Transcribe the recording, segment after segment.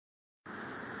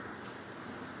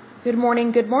Good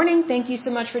morning, good morning. Thank you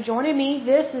so much for joining me.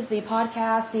 This is the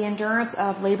podcast, The Endurance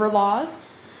of Labor Laws.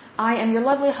 I am your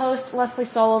lovely host, Leslie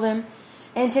Sullivan,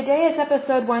 and today is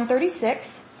episode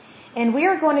 136, and we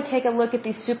are going to take a look at the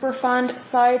Superfund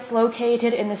sites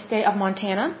located in the state of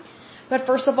Montana. But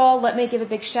first of all, let me give a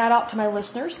big shout out to my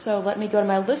listeners, so let me go to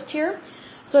my list here.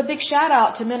 So a big shout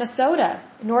out to Minnesota,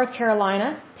 North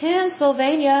Carolina,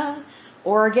 Pennsylvania,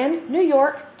 Oregon, New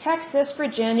York, Texas,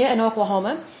 Virginia, and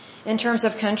Oklahoma. In terms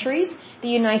of countries, the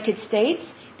United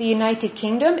States, the United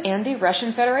Kingdom, and the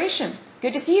Russian Federation.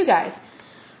 Good to see you guys.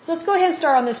 So let's go ahead and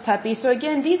start on this puppy. So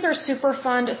again, these are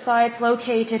Superfund sites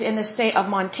located in the state of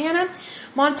Montana.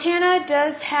 Montana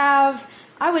does have,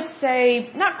 I would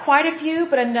say, not quite a few,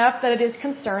 but enough that it is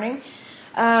concerning.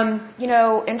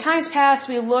 In times past,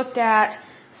 we looked at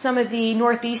some of the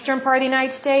northeastern part of the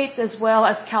United States as well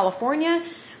as California.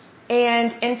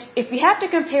 And if you have to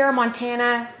compare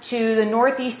Montana to the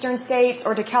northeastern states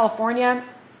or to California,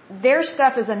 their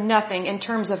stuff is a nothing in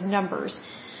terms of numbers.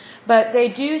 But they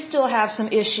do still have some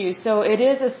issues. So it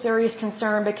is a serious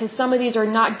concern because some of these are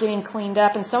not getting cleaned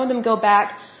up and some of them go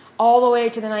back all the way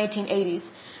to the 1980s.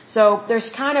 So there's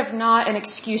kind of not an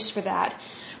excuse for that.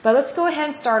 But let's go ahead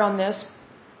and start on this.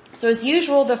 So as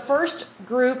usual, the first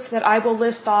group that I will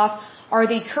list off are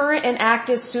the current and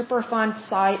active Superfund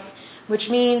sites, which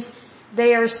means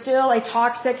they are still a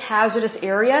toxic, hazardous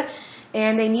area,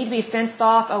 and they need to be fenced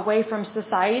off away from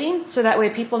society, so that way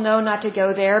people know not to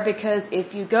go there, because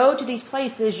if you go to these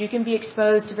places, you can be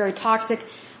exposed to very toxic,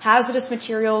 hazardous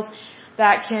materials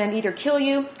that can either kill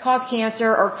you, cause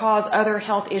cancer, or cause other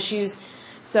health issues.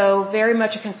 So very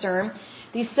much a concern.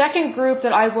 The second group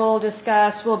that I will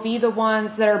discuss will be the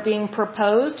ones that are being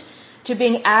proposed to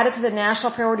being added to the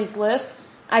national priorities list.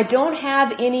 I don't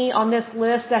have any on this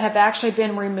list that have actually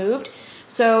been removed.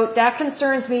 So that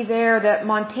concerns me there that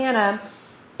Montana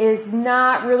is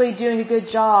not really doing a good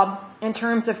job in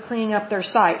terms of cleaning up their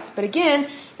sites. But again,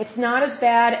 it's not as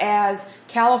bad as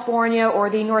California or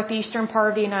the northeastern part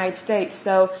of the United States.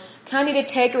 So kind of need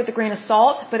to take it with a grain of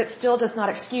salt, but it still does not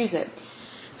excuse it.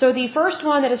 So the first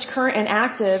one that is current and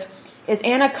active is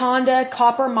Anaconda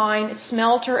Copper Mine,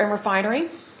 Smelter, and Refinery.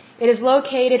 It is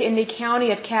located in the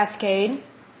county of Cascade.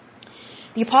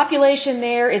 The population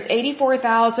there is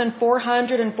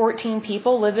 84,414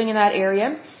 people living in that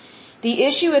area. The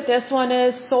issue with this one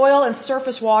is soil and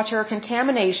surface water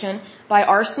contamination by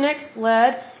arsenic,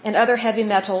 lead, and other heavy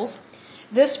metals.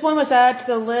 This one was added to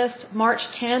the list March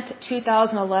 10th,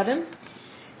 2011.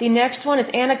 The next one is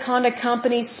Anaconda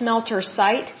Company's smelter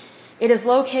site. It is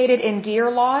located in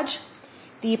Deer Lodge.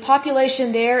 The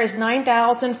population there is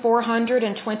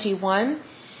 9,421.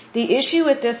 The issue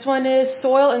with this one is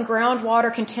soil and groundwater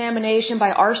contamination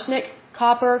by arsenic,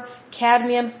 copper,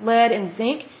 cadmium, lead, and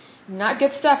zinc. Not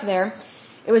good stuff there.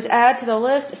 It was added to the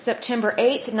list September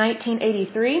 8th,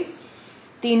 1983.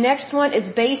 The next one is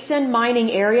Basin Mining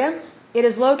Area. It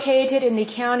is located in the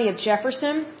county of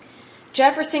Jefferson.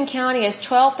 Jefferson County has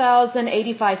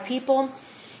 12,085 people.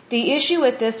 The issue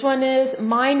with this one is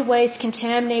mine waste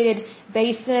contaminated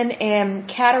Basin and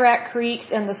Cataract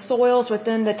Creeks and the soils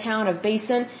within the town of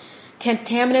Basin.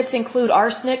 Contaminants include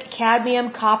arsenic,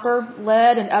 cadmium, copper,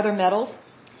 lead, and other metals.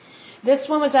 This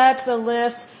one was added to the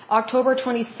list October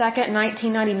 22nd,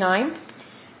 1999.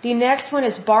 The next one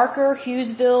is Barker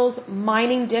Hughesville's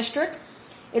Mining District.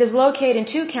 It is located in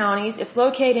two counties. It's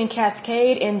located in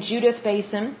Cascade and Judith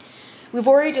Basin. We've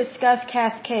already discussed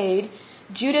Cascade.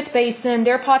 Judith Basin,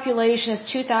 their population is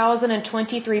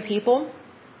 2,023 people.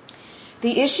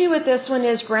 The issue with this one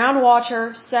is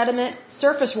groundwater, sediment,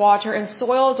 surface water, and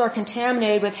soils are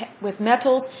contaminated with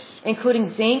metals, including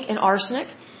zinc and arsenic.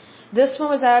 This one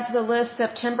was added to the list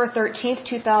September 13th,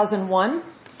 2001.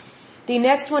 The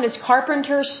next one is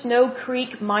Carpenter Snow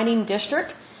Creek Mining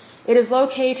District. It is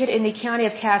located in the county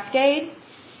of Cascade.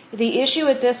 The issue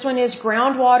with this one is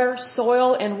groundwater,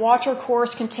 soil, and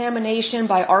watercourse contamination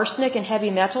by arsenic and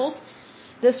heavy metals.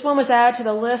 This one was added to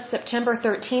the list September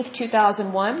 13th,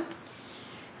 2001.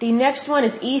 The next one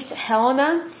is East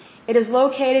Helena. It is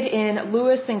located in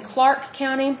Lewis and Clark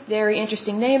County. Very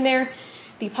interesting name there.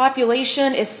 The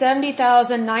population is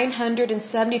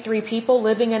 70,973 people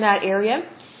living in that area.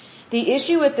 The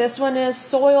issue with this one is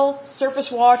soil,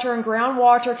 surface water, and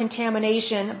groundwater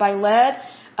contamination by lead,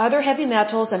 other heavy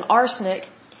metals, and arsenic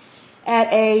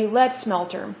at a lead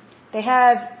smelter. They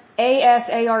have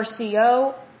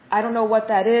ASARCO. I don't know what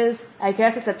that is. I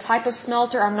guess it's a type of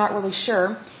smelter. I'm not really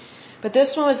sure. But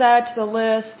this one was added to the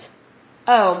list.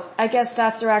 Oh, I guess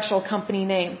that's their actual company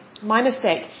name. My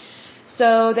mistake. So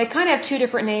they kind of have two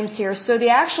different names here. So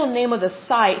the actual name of the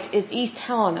site is East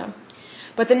Helena.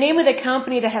 But the name of the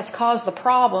company that has caused the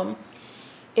problem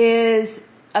is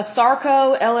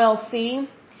Asarco LLC,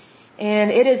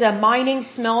 and it is a mining,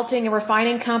 smelting, and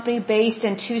refining company based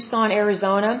in Tucson,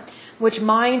 Arizona, which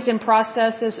mines and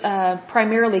processes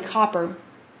primarily copper.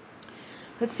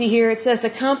 Let's see here. It says the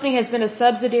company has been a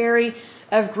subsidiary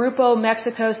of Grupo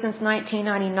Mexico since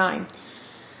 1999.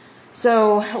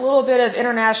 So a little bit of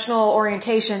international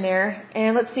orientation there.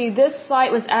 And let's see, this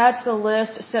site was added to the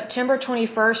list September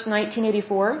 21st,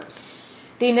 1984.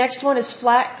 The next one is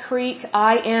Flat Creek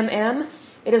IMM.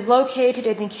 It is located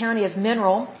in the county of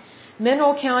Mineral.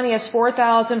 Mineral County has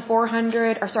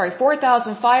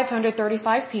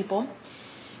 4,535 people.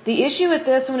 The issue with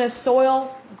this one is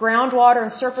soil, groundwater,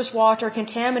 and surface water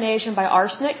contamination by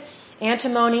arsenic,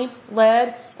 antimony,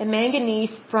 lead, and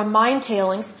manganese from mine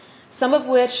tailings, some of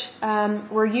which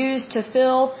were used as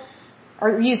fill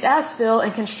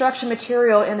and construction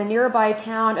material in the nearby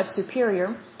town of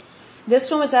Superior. This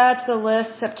one was added to the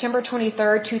list September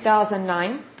 23rd,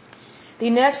 2009. The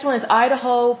next one is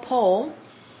Idaho Pole.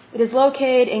 It is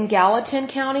located in Gallatin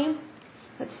County.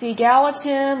 Let's see,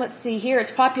 Gallatin, let's see here,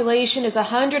 its population is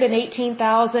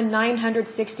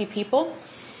 118,960 people.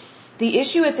 The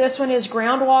issue with this one is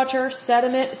groundwater,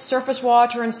 sediment, surface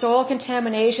water, and soil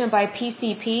contamination by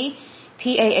PCP,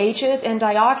 PAHs, and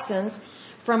dioxins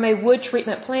from a wood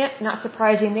treatment plant. Not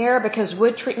surprising there, because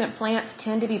wood treatment plants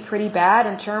tend to be pretty bad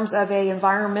in terms of an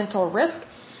environmental risk.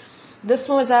 This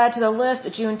one was added to the list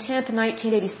June 10th,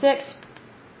 1986.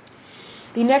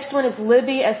 The next one is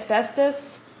Libby Asbestos.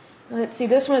 Let's see,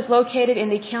 this one is located in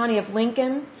the county of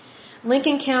Lincoln.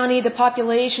 Lincoln County, the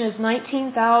population is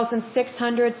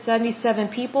 19,677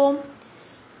 people.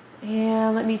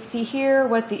 And let me see here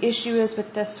what the issue is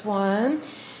with this one.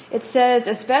 It says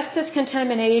asbestos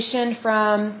contamination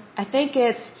from, I think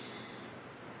it's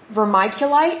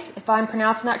vermiculite, if I'm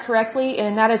pronouncing that correctly,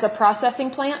 and that is a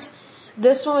processing plant.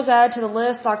 This one was added to the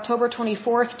list October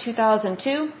 24th,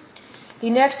 2002. The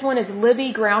next one is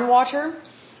Libby Groundwater.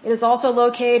 It is also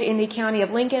located in the county of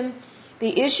Lincoln.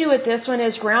 The issue with this one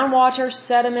is groundwater,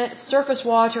 sediment, surface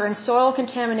water, and soil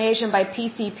contamination by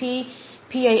PCP,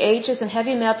 PAHs, and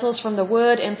heavy metals from the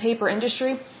wood and paper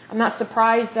industry. I'm not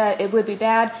surprised that it would be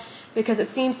bad, because it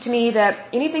seems to me that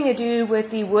anything to do with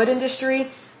the wood industry,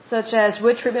 such as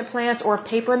wood treatment plants or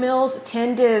paper mills,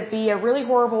 tend to be a really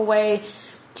horrible way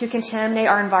to contaminate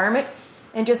our environment.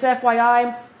 And just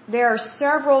FYI, there are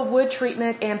several wood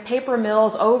treatment and paper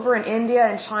mills over in India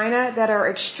and China that are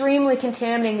extremely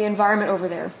contaminating the environment over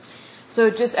there. So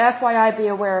just FYI, be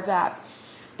aware of that.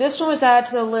 This one was added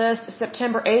to the list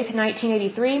September 8th,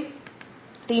 1983.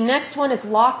 The next one is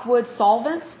Lockwood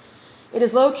Solvents. It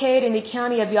is located in the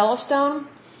county of Yellowstone.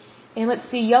 And let's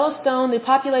see, Yellowstone, the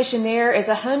population there is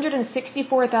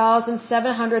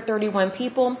 164,731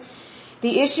 people.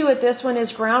 The issue with this one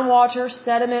is groundwater,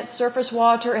 sediment, surface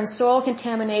water, and soil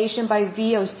contamination by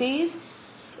VOCs.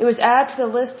 It was added to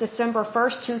the list December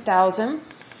 1st, 2000.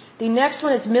 The next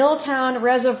one is Milltown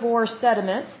Reservoir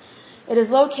Sediments. It is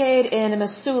located in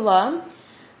Missoula.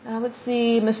 Let's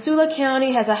see, Missoula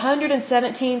County has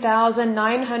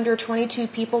 117,922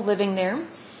 people living there.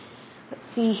 Let's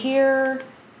see here.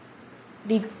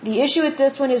 The issue with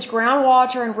this one is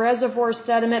groundwater and reservoir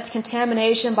sediments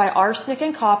contamination by arsenic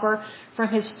and copper from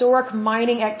historic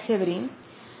mining activity.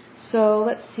 So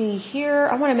let's see here.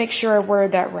 I want to make sure I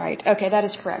worded that right. Okay, that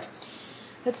is correct.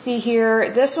 Let's see here.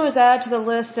 This one was added to the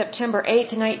list September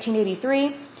 8th,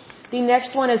 1983. The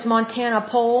next one is Montana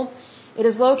Pole. It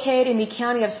is located in the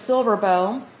county of Silver Bow.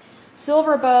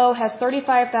 Silver Bow has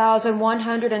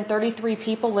 35,133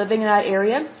 people living in that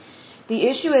area. The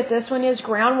issue with this one is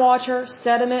groundwater,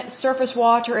 sediment, surface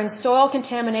water, and soil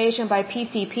contamination by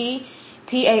PCP,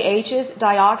 PAHs,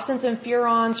 dioxins, and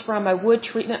furans from a wood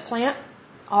treatment plant.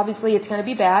 Obviously, it's going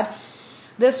to be bad.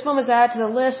 This one was added to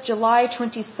the list July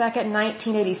 22nd,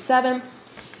 1987.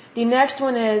 The next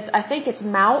one is, I think it's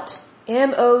Mout,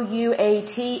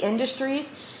 M-O-U-A-T Industries.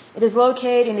 It is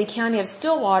located in the county of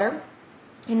Stillwater.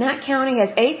 And that county has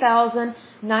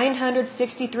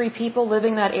 8,963 people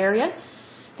living in that area.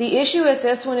 The issue with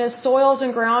this one is soils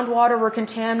and groundwater were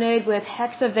contaminated with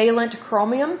hexavalent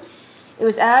chromium. It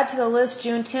was added to the list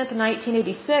June 10th,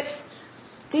 1986.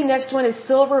 The next one is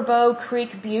Silver Bow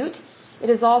Creek Butte. It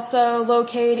is also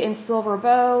located in Silver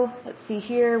Bow. Let's see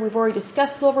here. We've already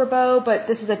discussed Silver Bow, but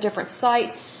this is a different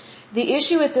site. The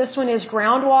issue with this one is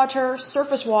groundwater,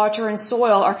 surface water, and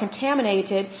soil are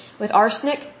contaminated with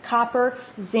arsenic, copper,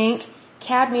 zinc,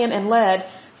 cadmium, and lead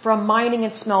from mining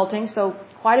and smelting. So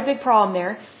quite a big problem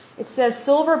there. It says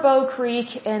Silver Bow Creek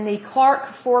and the Clark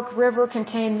Fork River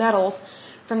contain metals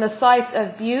from the sites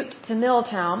of Butte to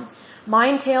Milltown.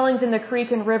 Mine tailings in the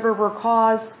creek and river were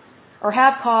caused or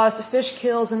have caused fish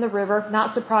kills in the river.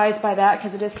 Not surprised by that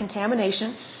because it is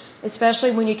contamination,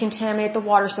 especially when you contaminate the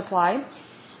water supply.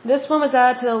 This one was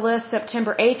added to the list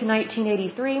September 8th,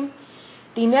 1983.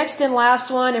 The next and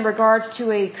last one in regards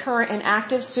to a current and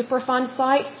active Superfund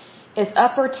site is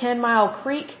Upper 10 Mile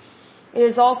Creek. It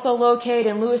is also located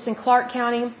in Lewis and Clark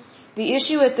County. The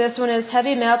issue with this one is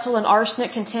heavy metal and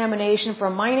arsenic contamination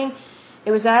from mining.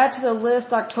 It was added to the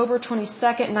list October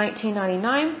 22nd,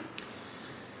 1999.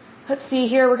 Let's see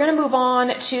here. We're going to move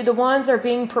on to the ones that are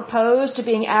being proposed to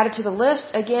being added to the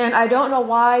list. Again, I don't know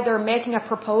why they're making a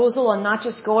proposal and not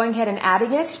just going ahead and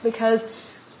adding it, because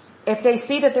if they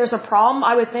see that there's a problem,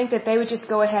 I would think that they would just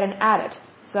go ahead and add it.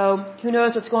 So who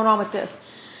knows what's going on with this.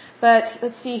 But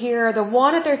let's see here. The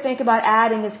one that they're thinking about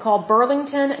adding is called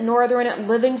Burlington Northern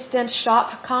Livingston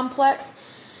Shop Complex.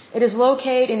 It is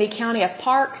located in the county of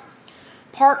Park.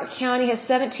 Park County has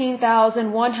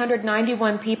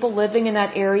 17,191 people living in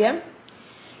that area.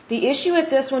 The issue with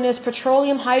this one is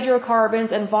petroleum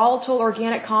hydrocarbons and volatile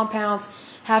organic compounds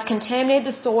have contaminated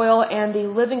the soil and the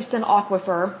Livingston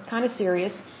aquifer. Kind of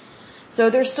serious. So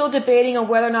they're still debating on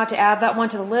whether or not to add that one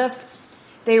to the list.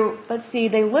 They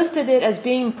listed it as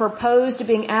being proposed to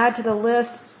being added to the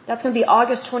list. That's going to be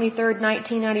August 23rd,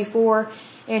 1994.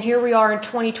 And here we are in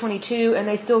 2022 and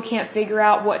they still can't figure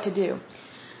out what to do.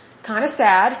 Kind of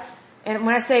sad. And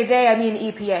when I say they, I mean the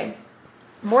EPA.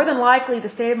 More than likely, the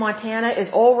state of Montana is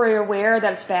already aware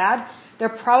that it's bad.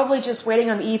 They're probably just waiting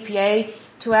on the EPA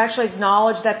to actually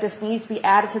acknowledge that this needs to be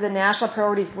added to the national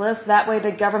priorities list. That way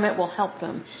the government will help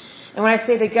them. And when I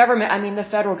say the government, I mean the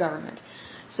federal government.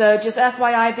 So just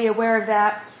FYI, be aware of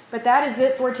that. But that is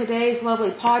it for today's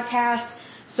lovely podcast.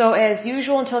 So as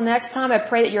usual, until next time, I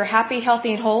pray that you're happy,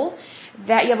 healthy, and whole,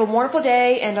 that you have a wonderful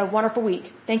day and a wonderful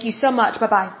week. Thank you so much.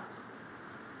 Bye-bye.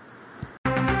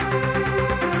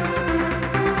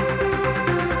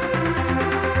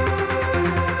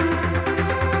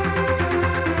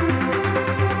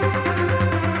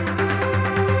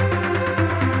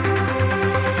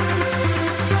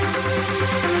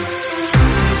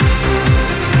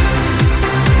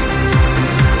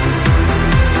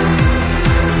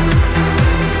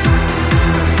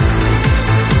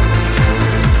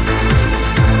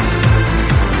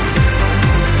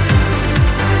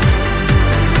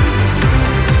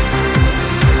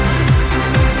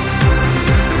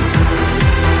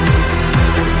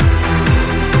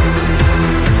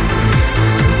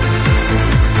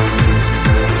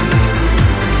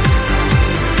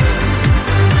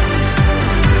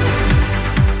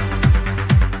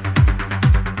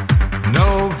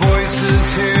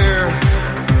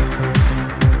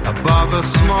 Above a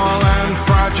small and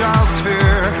fragile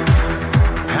sphere,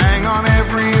 hang on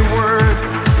every word,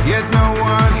 yet no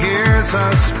one hears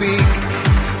us speak.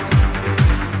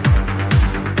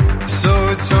 So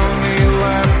it's only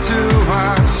left to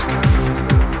ask,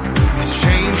 is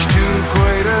change too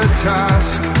great a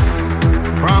task?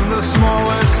 From the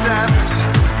smallest steps,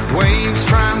 waves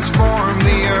transform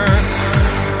the earth.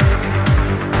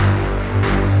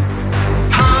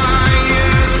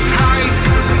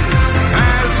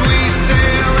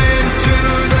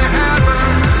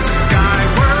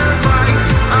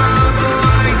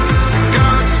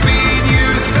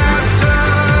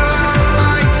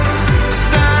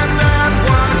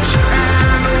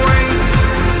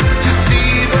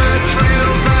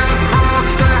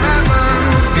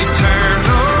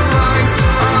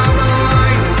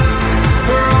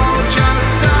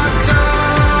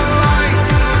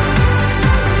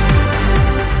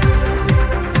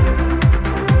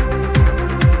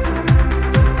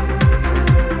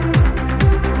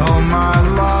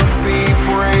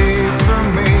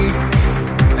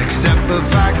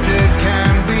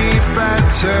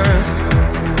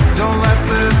 Don't let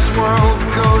this world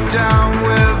go down